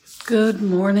Good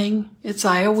morning, it's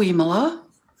Iowimala,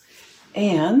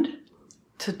 and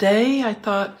today I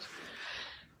thought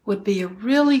would be a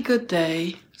really good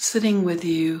day sitting with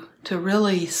you to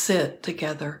really sit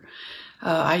together.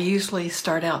 I usually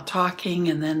start out talking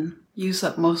and then use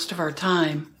up most of our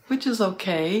time, which is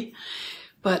okay,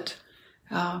 but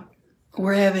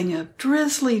we're having a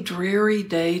drizzly, dreary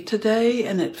day today,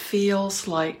 and it feels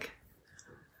like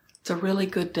it's a really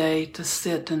good day to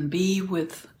sit and be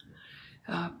with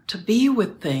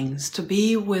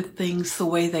things the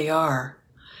way they are.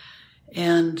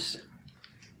 And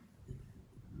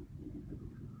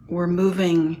we're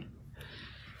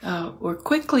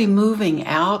quickly moving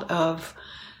out of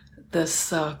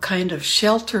this kind of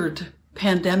sheltered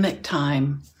pandemic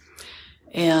time.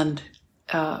 And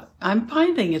I'm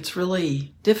finding it's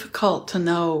really difficult to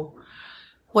know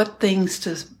what things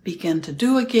to begin to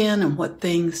do again and what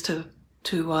things to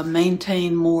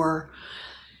maintain more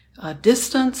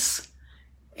distance.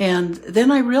 And then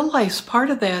I realized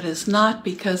part of that is not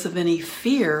because of any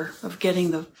fear of getting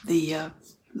the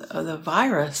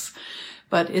virus,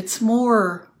 but it's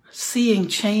more seeing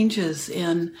changes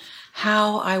in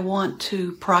how I want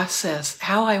to process,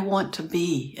 how I want to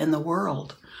be in the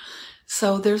world.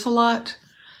 So there's a lot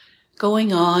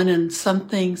going on, and some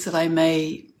things that I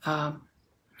may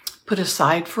put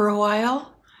aside for a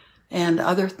while, and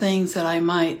other things that I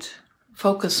might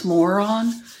focus more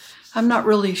on. I'm not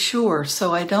really sure,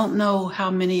 so I don't know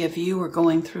how many of you are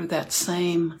going through that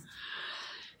same.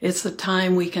 It's a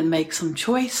time we can make some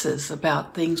choices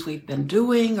about things we've been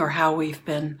doing or how we've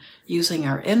been using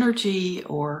our energy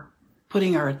or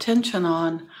putting our attention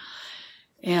on.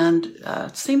 And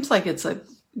it seems like it's a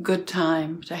good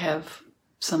time to have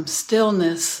some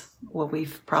stillness. Well,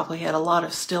 we've probably had a lot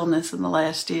of stillness in the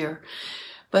last year,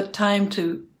 but time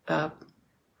to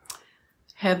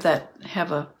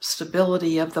have a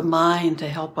stability of the mind to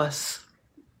help us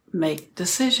make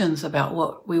decisions about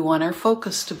what we want our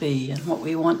focus to be and what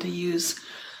we want to use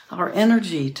our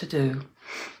energy to do.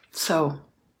 So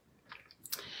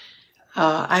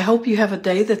I hope you have a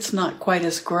day that's not quite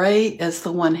as gray as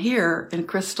the one here in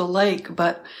Crystal Lake,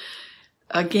 but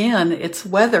again, it's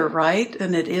weather, right?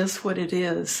 And it is what it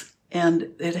is.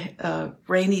 And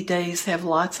rainy days have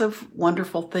lots of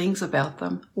wonderful things about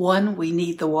them. One, we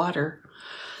need the water.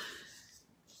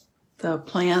 The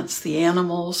plants, the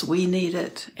animals, we need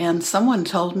it. And someone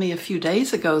told me a few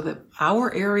days ago that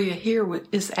our area here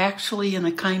is actually in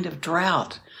a kind of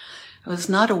drought. I was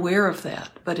not aware of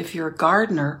that. But if you're a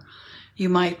gardener, you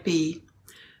might be,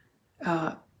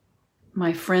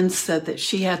 my friend said that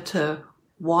she had to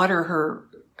water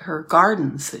her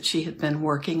gardens that she had been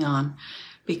working on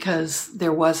because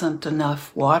there wasn't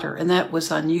enough water. And that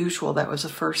was unusual. That was the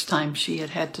first time she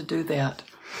had to do that.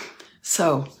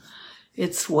 So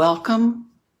it's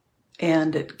welcome,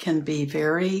 and it can be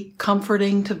very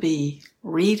comforting to be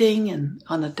reading and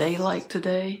on a day like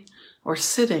today, or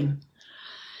sitting.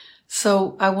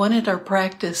 So I wanted our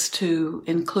practice to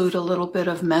include a little bit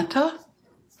of metta,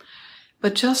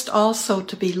 but just also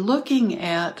to be looking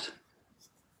at,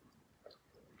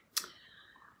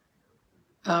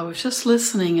 I was just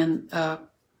listening and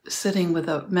sitting with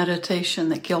a meditation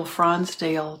that Gil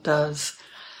Fronsdale does.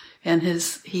 And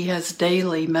he has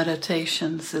daily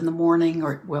meditations in the morning,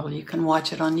 or, well, you can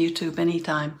watch it on YouTube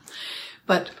anytime.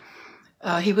 But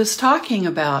he was talking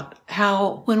about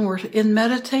how when we're in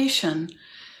meditation,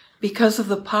 because of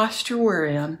the posture we're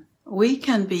in, we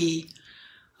can be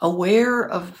aware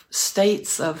of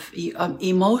states of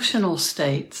emotional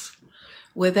states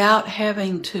without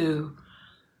having to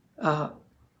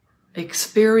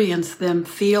experience them,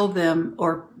 feel them,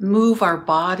 or move our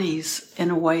bodies in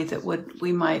a way that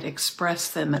we might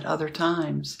express them at other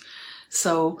times.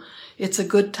 So it's a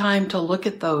good time to look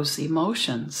at those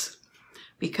emotions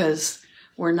because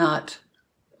we're not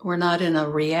in a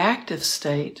reactive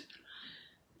state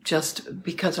just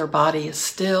because our body is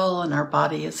still and our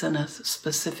body is in a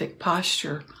specific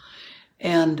posture.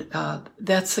 And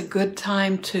that's a good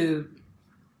time to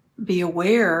be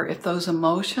aware if those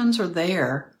emotions are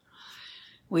there.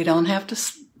 We don't have to,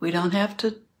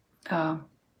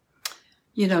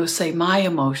 say my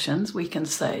emotions. We can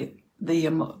say the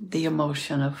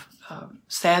emotion of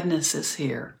sadness is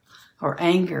here, or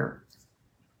anger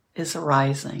is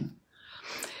arising.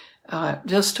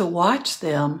 Just to watch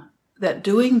them, that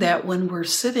doing that when we're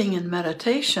sitting in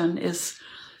meditation is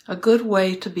a good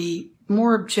way to be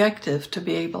more objective, to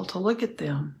be able to look at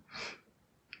them.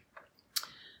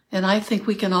 And I think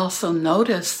we can also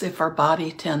notice if our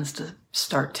body tends to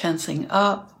start tensing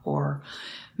up, or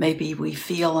maybe we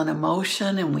feel an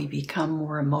emotion and we become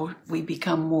more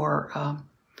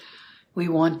we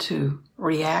want to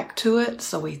react to it,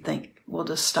 so we think we'll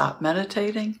just stop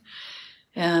meditating.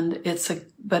 And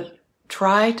but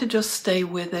try to just stay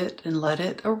with it and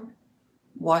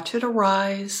watch it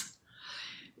arise,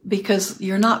 because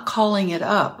you're not calling it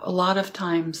up. A lot of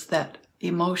times that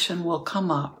emotion will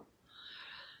come up,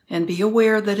 and be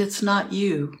aware that it's not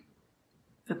you,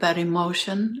 that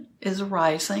emotion is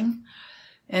arising,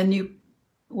 and you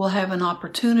will have an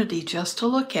opportunity just to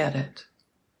look at it,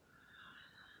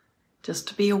 just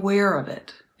to be aware of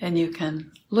it. And you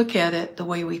can look at it the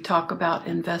way we talk about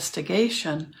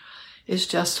investigation, is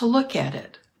just to look at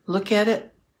it. Look at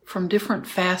it from different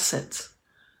facets,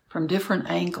 from different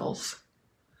angles.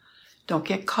 Don't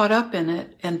get caught up in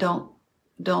it, and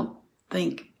don't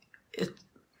think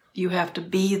you have to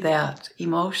be that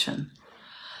emotion.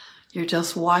 You're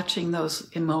just watching those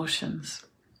emotions.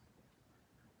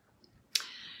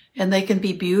 And they can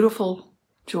be beautiful,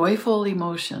 joyful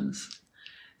emotions.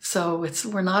 So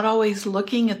we're not always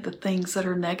looking at the things that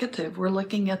are negative. We're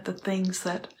looking at the things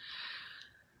that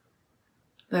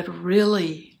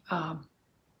really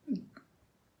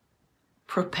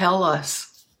propel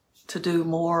us to do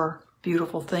more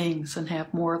beautiful things and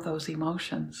have more of those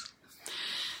emotions.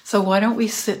 So why don't we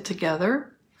sit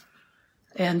together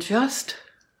and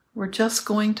we're just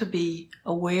going to be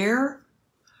aware.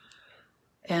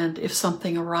 And if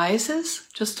something arises,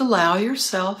 just allow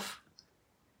yourself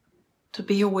to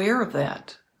be aware of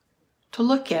that, to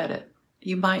look at it.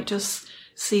 You might just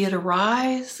see it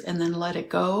arise and then let it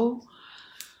go.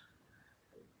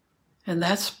 And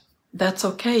that's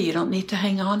okay. You don't need to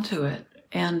hang on to it.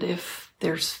 And if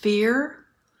there's fear,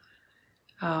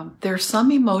 there's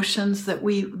some emotions that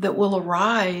will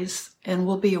arise, and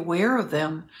we'll be aware of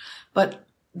them, but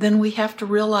then we have to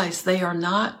realize they are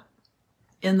not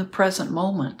in the present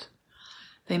moment.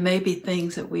 They may be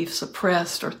things that we've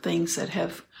suppressed, or things that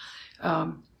have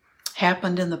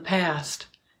happened in the past,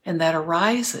 and that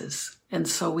arises. And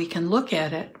so we can look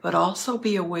at it, but also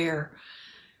be aware,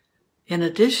 in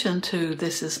addition to,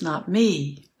 this is not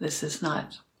me, this is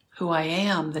not who I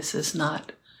am, this is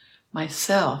not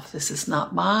myself, this is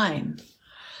not mine.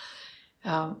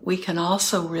 We can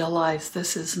also realize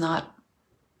this is not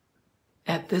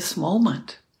at this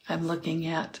moment. I'm looking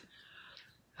at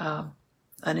an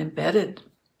embedded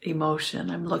emotion.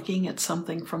 I'm looking at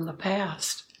something from the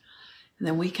past. And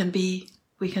then we can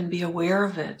be aware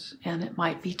of it, and it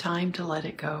might be time to let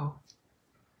it go.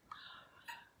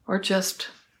 Or just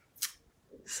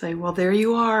say, well, there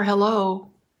you are, hello.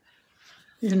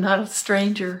 You're not a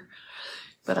stranger,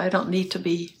 but I don't need to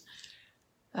be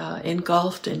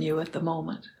engulfed in you at the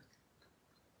moment.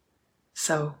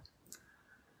 So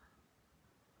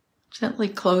gently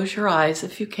close your eyes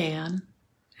if you can,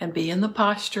 and be in the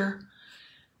posture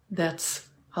that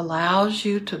allows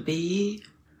you to be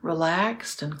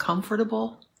relaxed and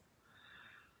comfortable,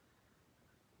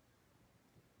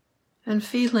 and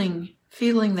feeling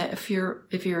that if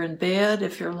you're in bed,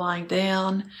 if you're lying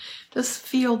down, just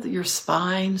feel your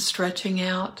spine stretching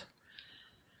out.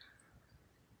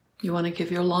 You want to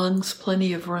give your lungs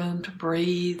plenty of room to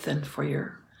breathe, and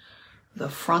for the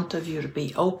front of you to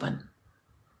be open.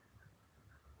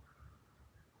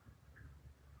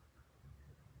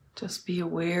 Just be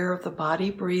aware of the body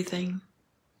breathing.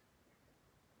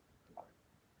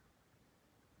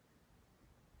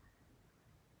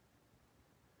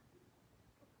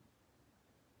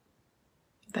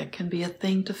 That can be a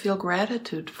thing to feel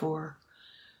gratitude for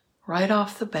right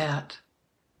off the bat.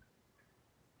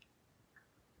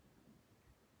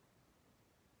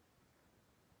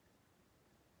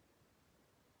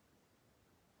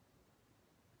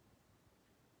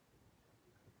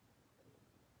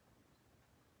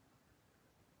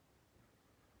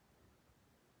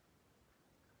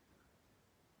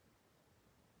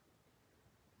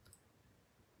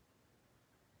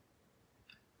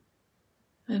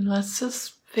 And let's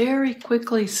just very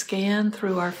quickly scan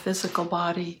through our physical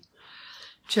body,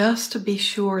 just to be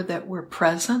sure that we're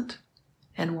present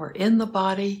and we're in the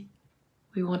body.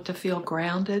 We want to feel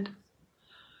grounded.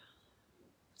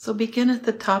 So begin at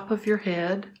the top of your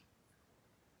head.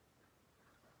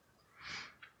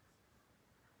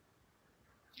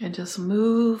 And just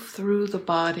move through the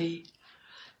body,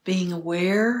 being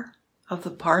aware of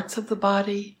the parts of the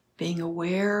body, being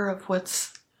aware of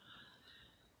what's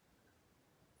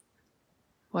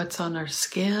on our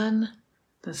skin,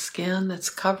 the skin that's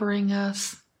covering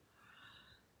us,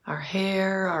 our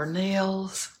hair, our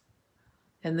nails,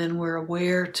 and then we're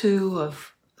aware too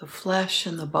of the flesh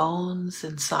and the bones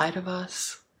inside of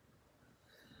us.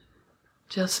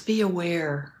 Just be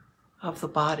aware of the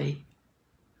body.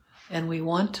 And we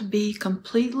want to be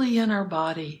completely in our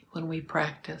body when we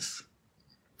practice.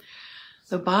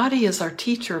 The body is our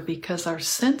teacher because our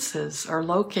senses are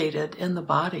located in the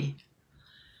body.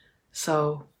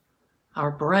 So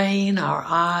our brain, our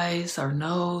eyes, our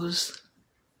nose,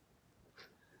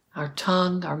 our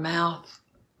tongue, our mouth,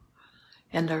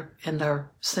 and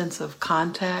our sense of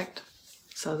contact.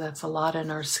 So that's a lot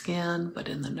in our skin, but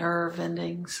in the nerve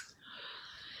endings.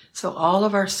 So all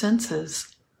of our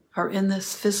senses are in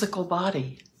this physical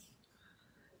body.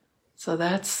 So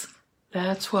that's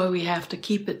why we have to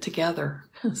keep it together,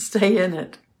 stay in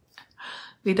it.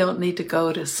 We don't need to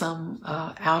go to some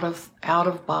out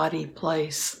of body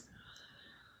place,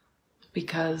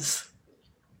 because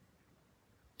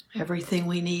everything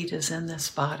we need is in this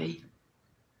body.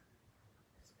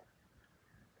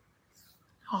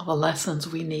 All the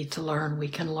lessons we need to learn, we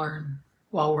can learn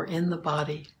while we're in the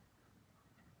body.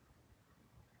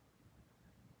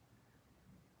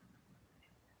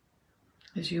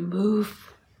 As you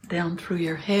move down through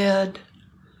your head,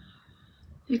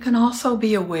 you can also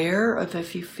be aware of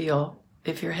if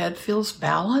your head feels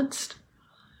balanced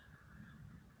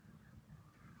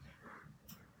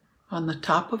on the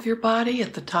top of your body,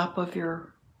 at the top of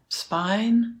your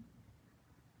spine.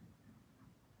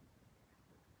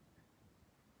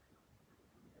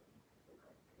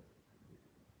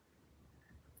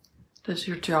 Does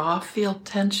your jaw feel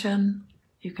tension?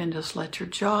 You can just let your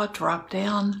jaw drop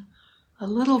down a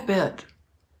little bit.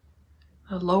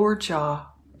 The lower jaw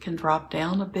can drop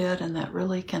down a bit, and that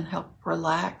really can help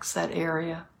relax that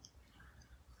area.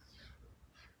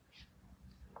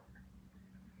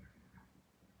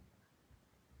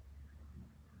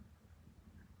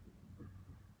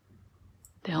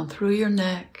 Down through your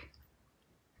neck.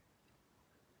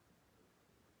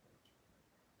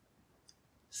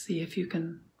 See if you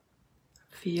can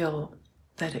feel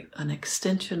that an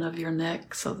extension of your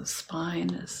neck, so the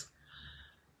spine is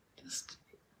just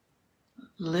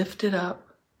lifted up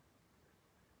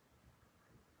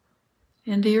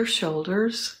into your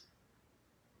shoulders.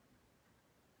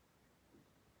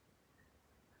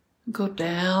 Go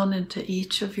down into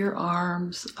each of your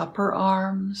arms, upper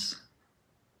arms,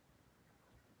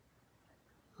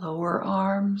 lower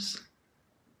arms,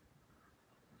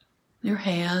 your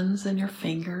hands and your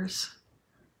fingers.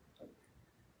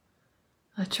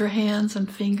 Let your hands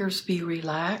and fingers be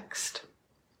relaxed.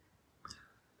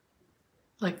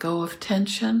 Let go of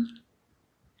tension.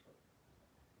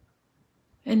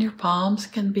 And your palms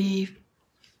can be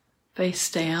face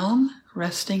down,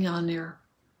 resting on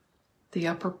the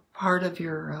upper part of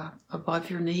your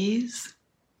above your knees,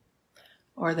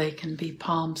 or they can be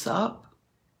palms up.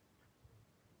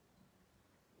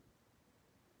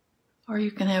 Or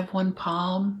you can have one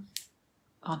palm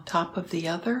on top of the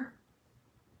other.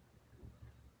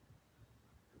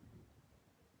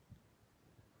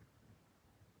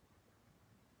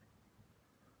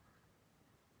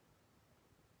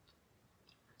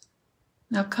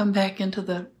 Now come back into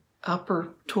the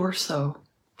upper torso,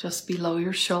 just below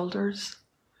your shoulders.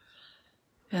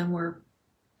 And we're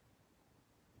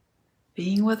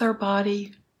being with our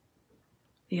body,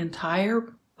 the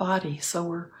entire body.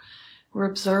 So we're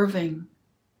observing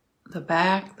the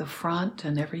back, the front,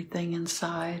 and everything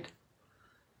inside,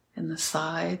 and the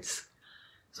sides.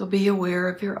 So be aware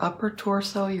of your upper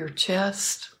torso, your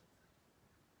chest,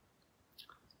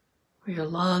 where your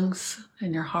lungs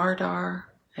and your heart are.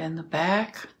 And the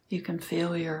back, you can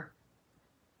feel your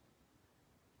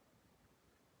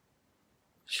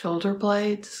shoulder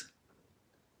blades.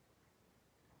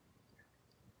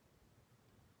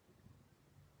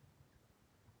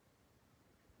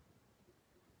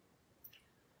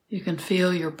 You can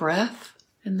feel your breath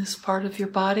in this part of your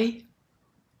body.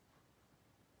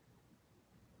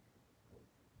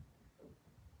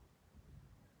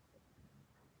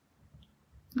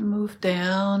 Move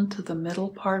down to the middle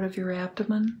part of your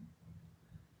abdomen.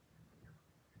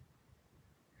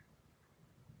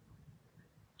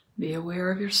 Be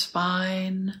aware of your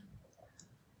spine,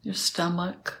 your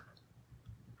stomach,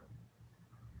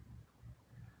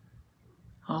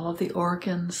 all of the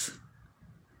organs.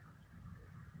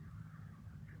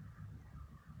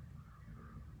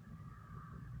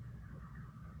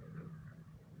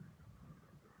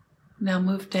 Now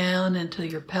move down into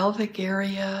your pelvic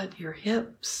area, your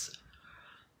hips,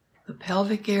 the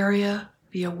pelvic area.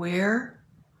 Be aware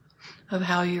of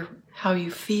how you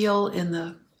feel in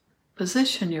the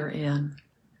position you're in.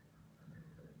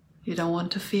 You don't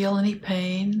want to feel any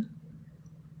pain.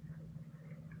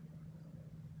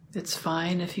 It's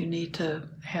fine if you need to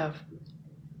have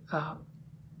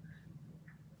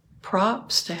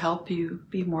props to help you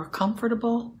be more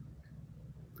comfortable.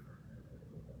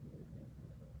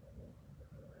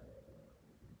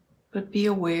 But be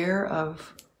aware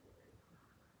of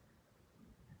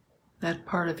that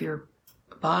part of your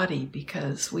body,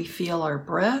 because we feel our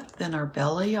breath in our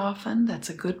belly often. That's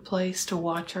a good place to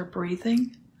watch our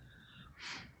breathing.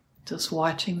 Just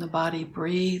watching the body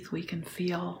breathe, we can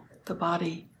feel the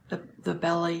body, the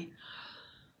belly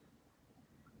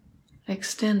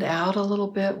extend out a little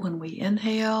bit when we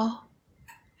inhale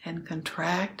and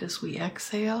contract as we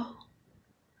exhale.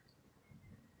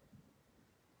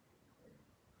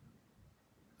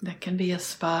 That can be a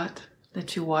spot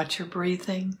that you watch your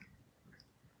breathing.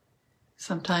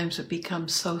 Sometimes it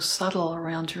becomes so subtle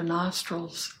around your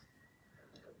nostrils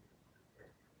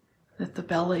that the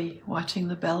belly, watching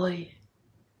the belly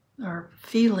or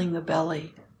feeling the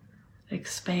belly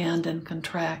expand and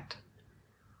contract,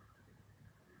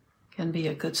 can be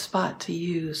a good spot to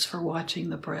use for watching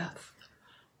the breath.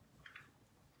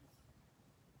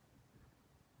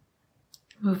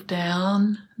 Move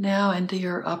down now into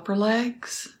your upper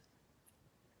legs.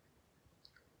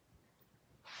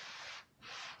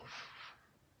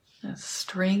 That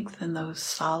strength in those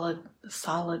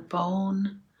solid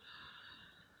bone.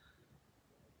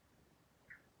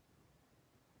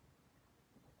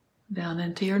 Down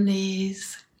into your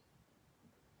knees.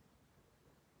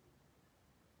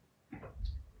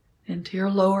 Into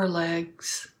your lower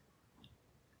legs.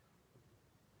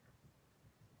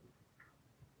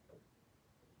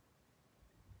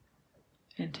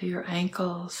 Into your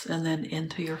ankles, and then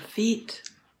into your feet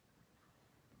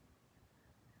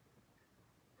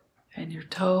and your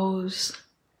toes.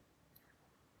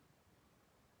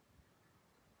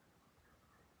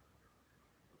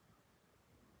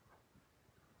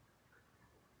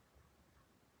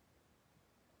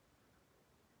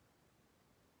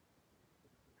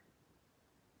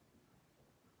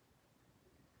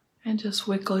 And just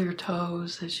wiggle your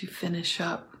toes as you finish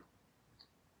up.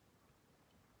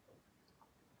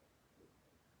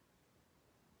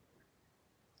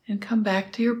 And come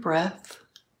back to your breath,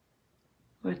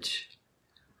 which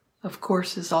of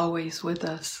course is always with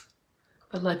us.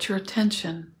 But let your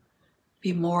attention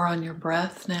be more on your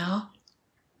breath now.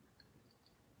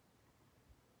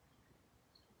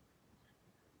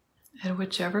 At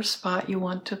whichever spot you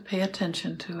want to pay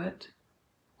attention to it,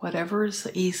 whatever is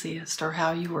the easiest or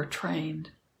how you were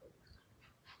trained.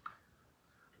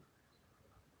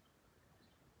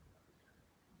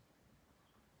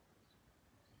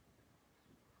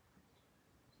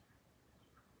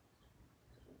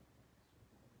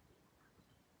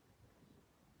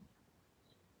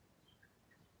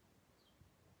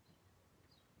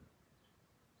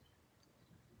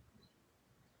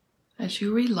 As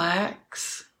you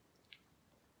relax,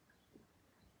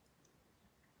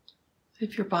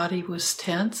 if your body was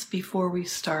tense before we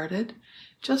started,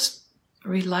 just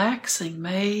relaxing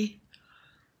may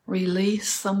release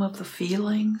some of the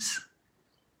feelings.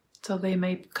 So they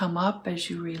may come up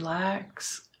as you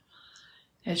relax,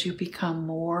 as you become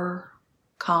more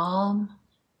calm.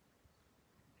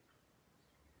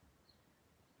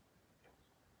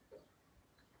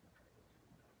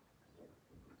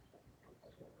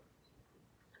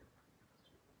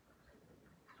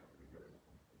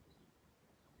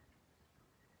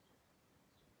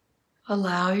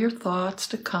 Allow your thoughts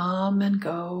to come and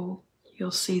go.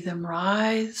 You'll see them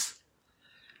rise,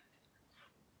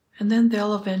 and then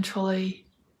they'll eventually,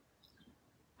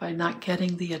 by not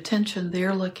getting the attention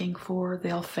they're looking for,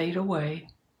 they'll fade away.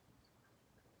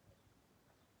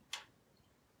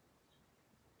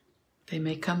 They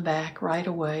may come back right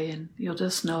away, and you'll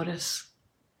just notice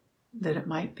that it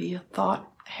might be a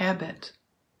thought habit.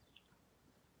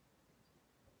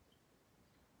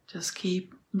 Just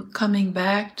keep coming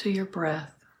back to your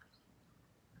breath.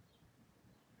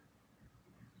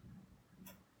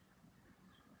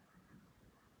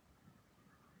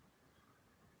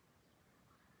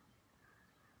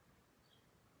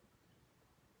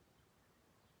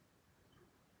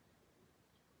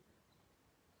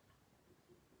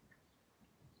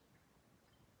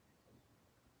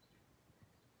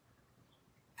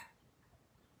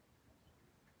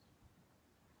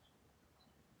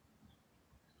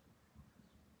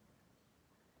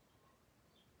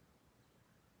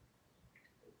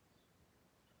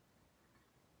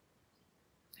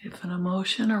 If an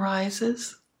emotion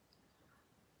arises,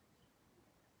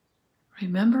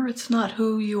 remember it's not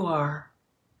who you are.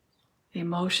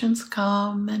 Emotions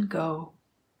come and go.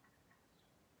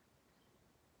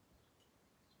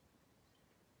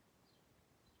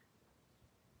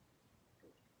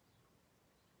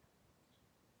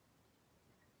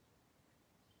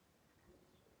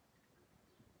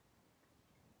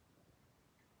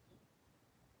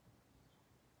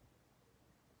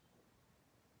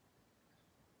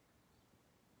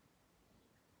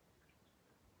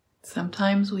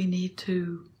 Sometimes we need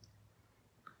to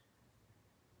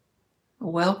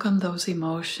welcome those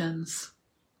emotions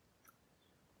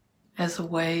as a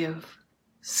way of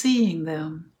seeing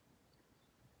them,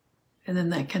 and then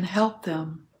that can help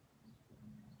them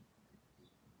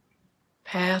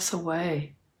pass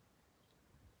away.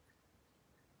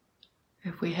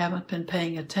 If we haven't been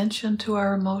paying attention to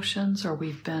our emotions or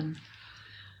we've been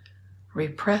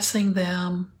repressing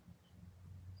them,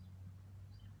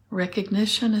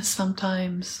 recognition is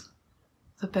sometimes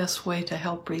the best way to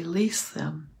help release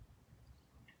them.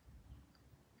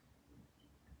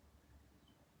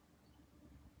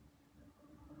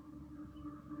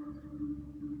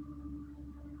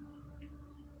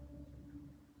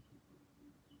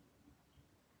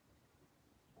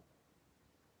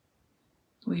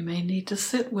 We may need to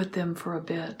sit with them for a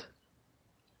bit.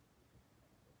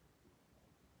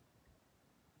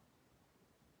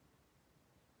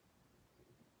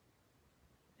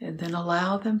 And then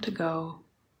allow them to go.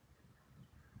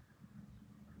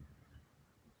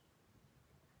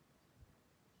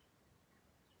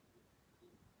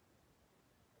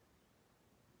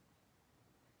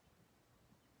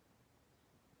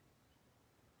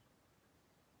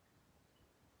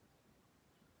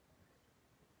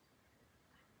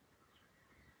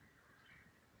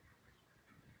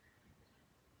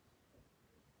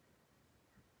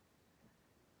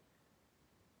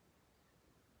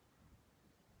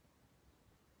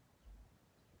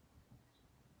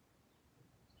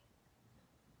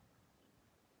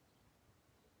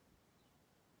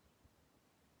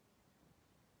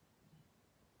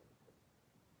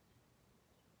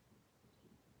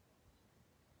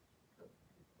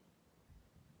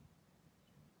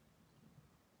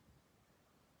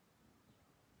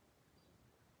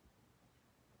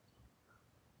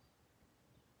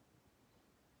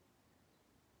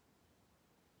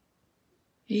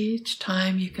 Each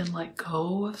time you can let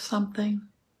go of something,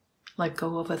 let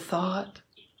go of a thought,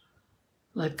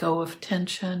 let go of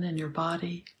tension in your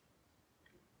body.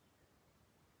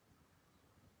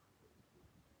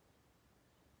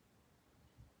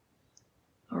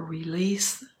 Or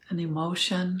release an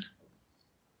emotion.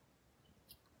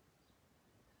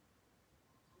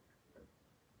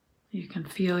 You can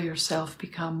feel yourself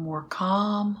become more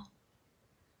calm,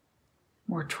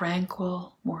 more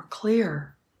tranquil, more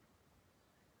clear.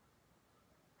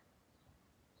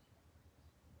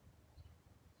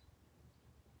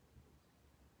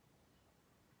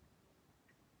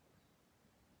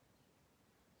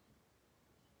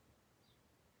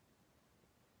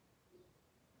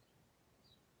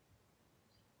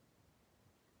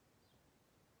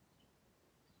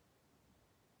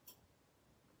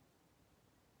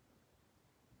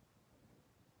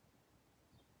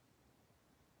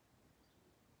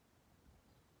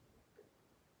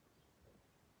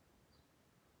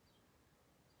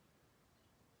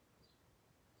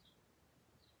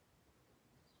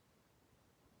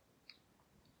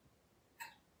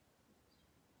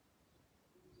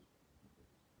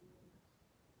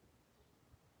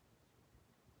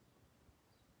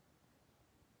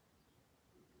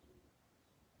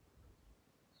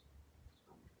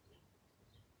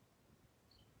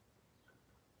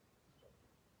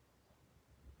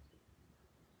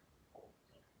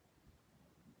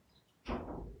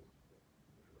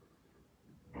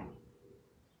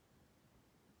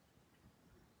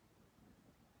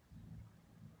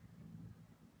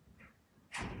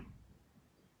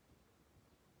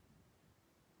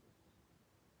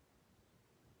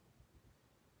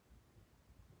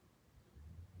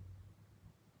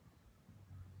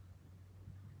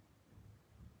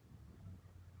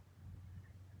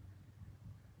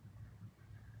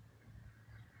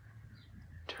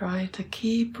 Try to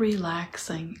keep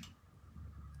relaxing.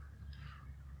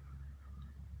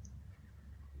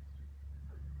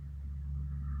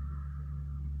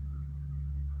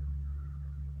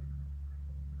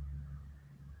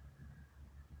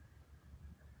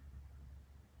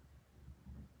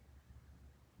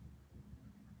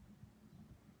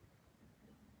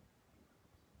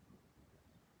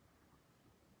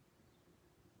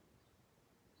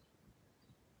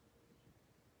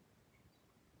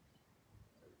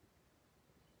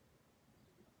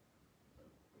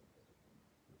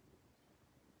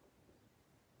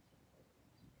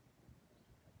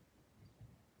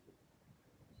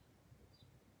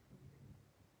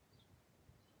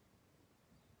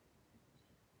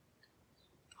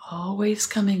 Always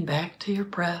coming back to your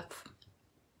breath.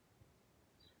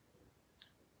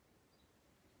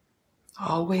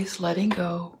 Always letting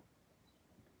go.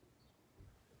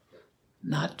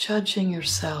 Not judging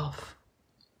yourself.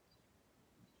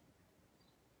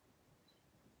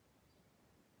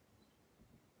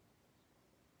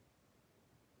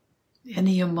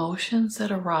 any emotions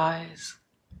that arise.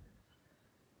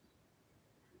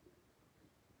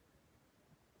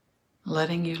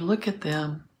 Letting you look at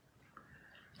them.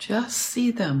 Just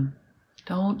see them.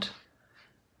 Don't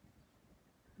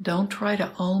try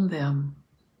to own them.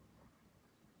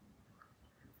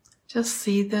 Just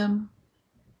see them.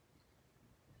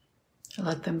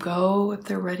 Let them go if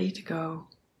they're ready to go.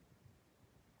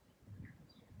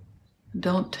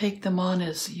 Don't take them on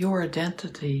as your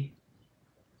identity.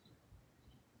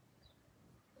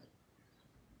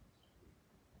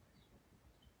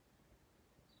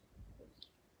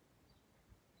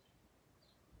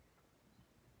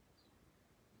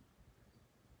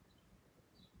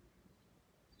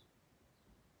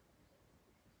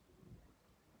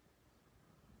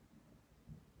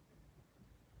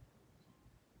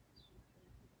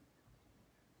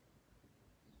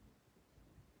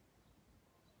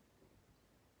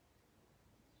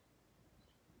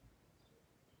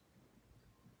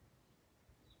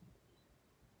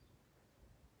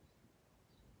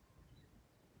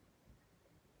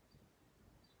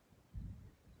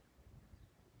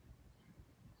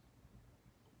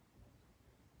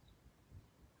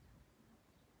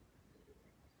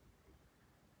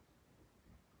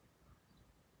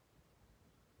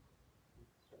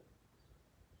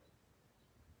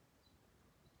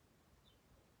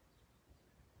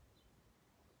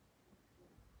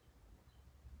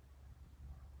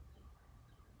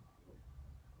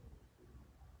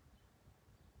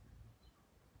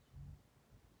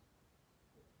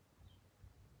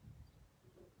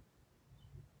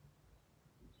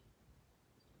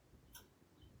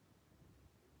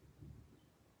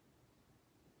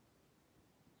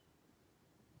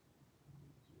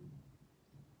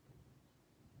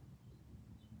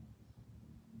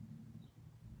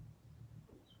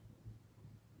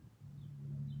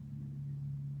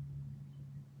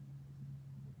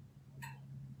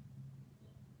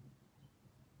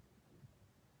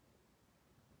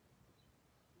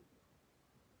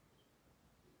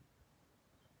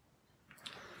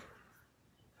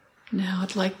 Now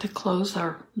I'd like to close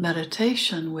our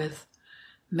meditation with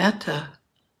metta.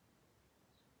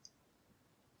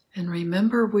 And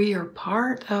remember, we are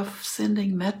part of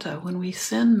sending metta. When we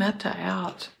send metta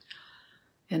out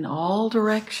in all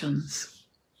directions,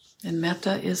 and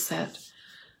metta is that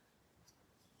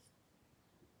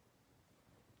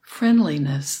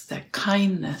friendliness, that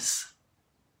kindness.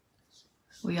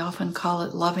 We often call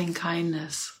it loving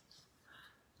kindness,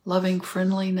 loving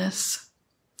friendliness,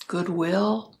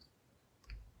 goodwill.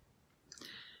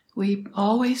 We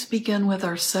always begin with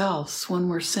ourselves when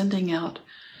we're sending out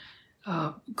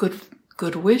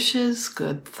good wishes,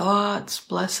 good thoughts,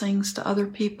 blessings to other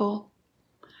people.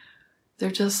 We're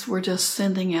just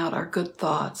sending out our good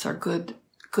thoughts, our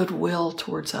goodwill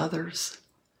towards others.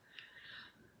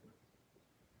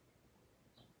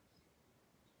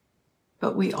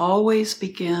 But we always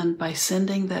begin by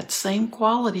sending that same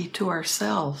quality to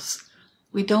ourselves.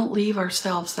 We don't leave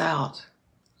ourselves out.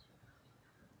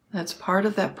 That's part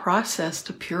of that process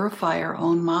to purify our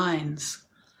own minds.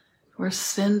 We're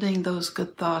sending those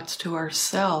good thoughts to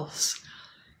ourselves,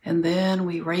 and then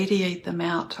we radiate them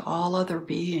out to all other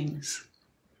beings,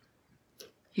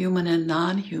 human and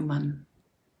non-human.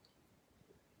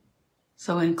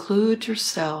 So include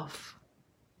yourself,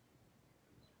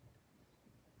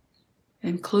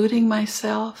 including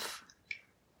myself.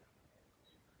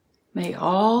 May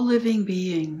all living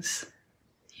beings,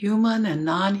 human and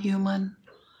non-human,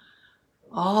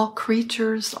 all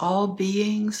creatures, all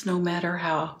beings, no matter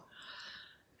how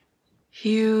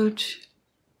huge,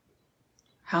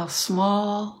 how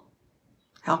small,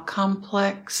 how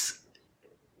complex,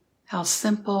 how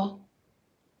simple,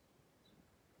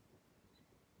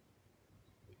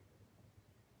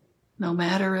 no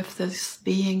matter if these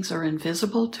beings are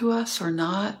invisible to us or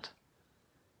not,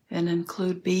 and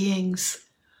include beings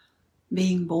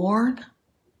being born.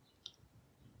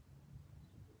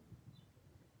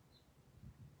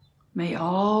 May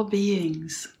all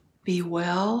beings be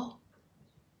well.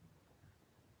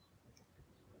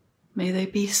 May they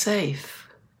be safe.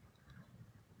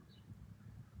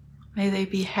 May they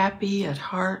be happy at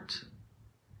heart.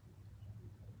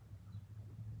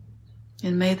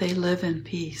 And may they live in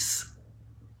peace.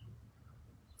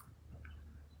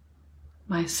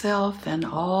 Myself and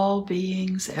all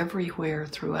beings everywhere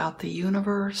throughout the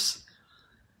universe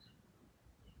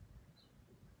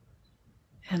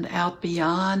and out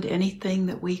beyond anything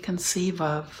that we conceive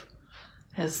of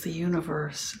as the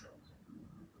universe.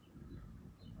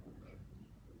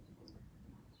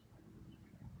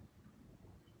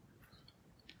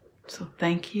 So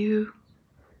thank you.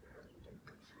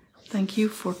 Thank you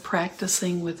for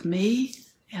practicing with me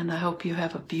And I hope you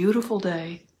have a beautiful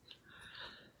day.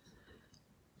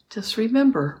 Just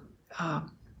remember,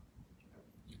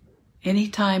 any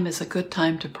time is a good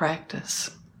time to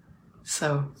practice.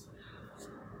 So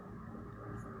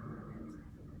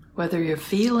whether you're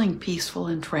feeling peaceful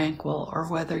and tranquil or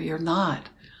whether you're not,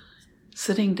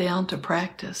 sitting down to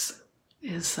practice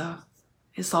is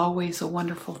always a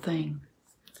wonderful thing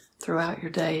throughout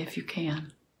your day if you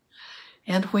can.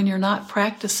 And when you're not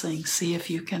practicing, see if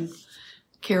you can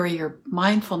carry your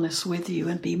mindfulness with you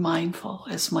and be mindful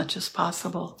as much as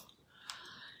possible.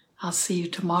 I'll see you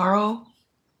tomorrow.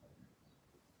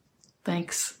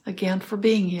 Thanks again for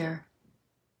being here.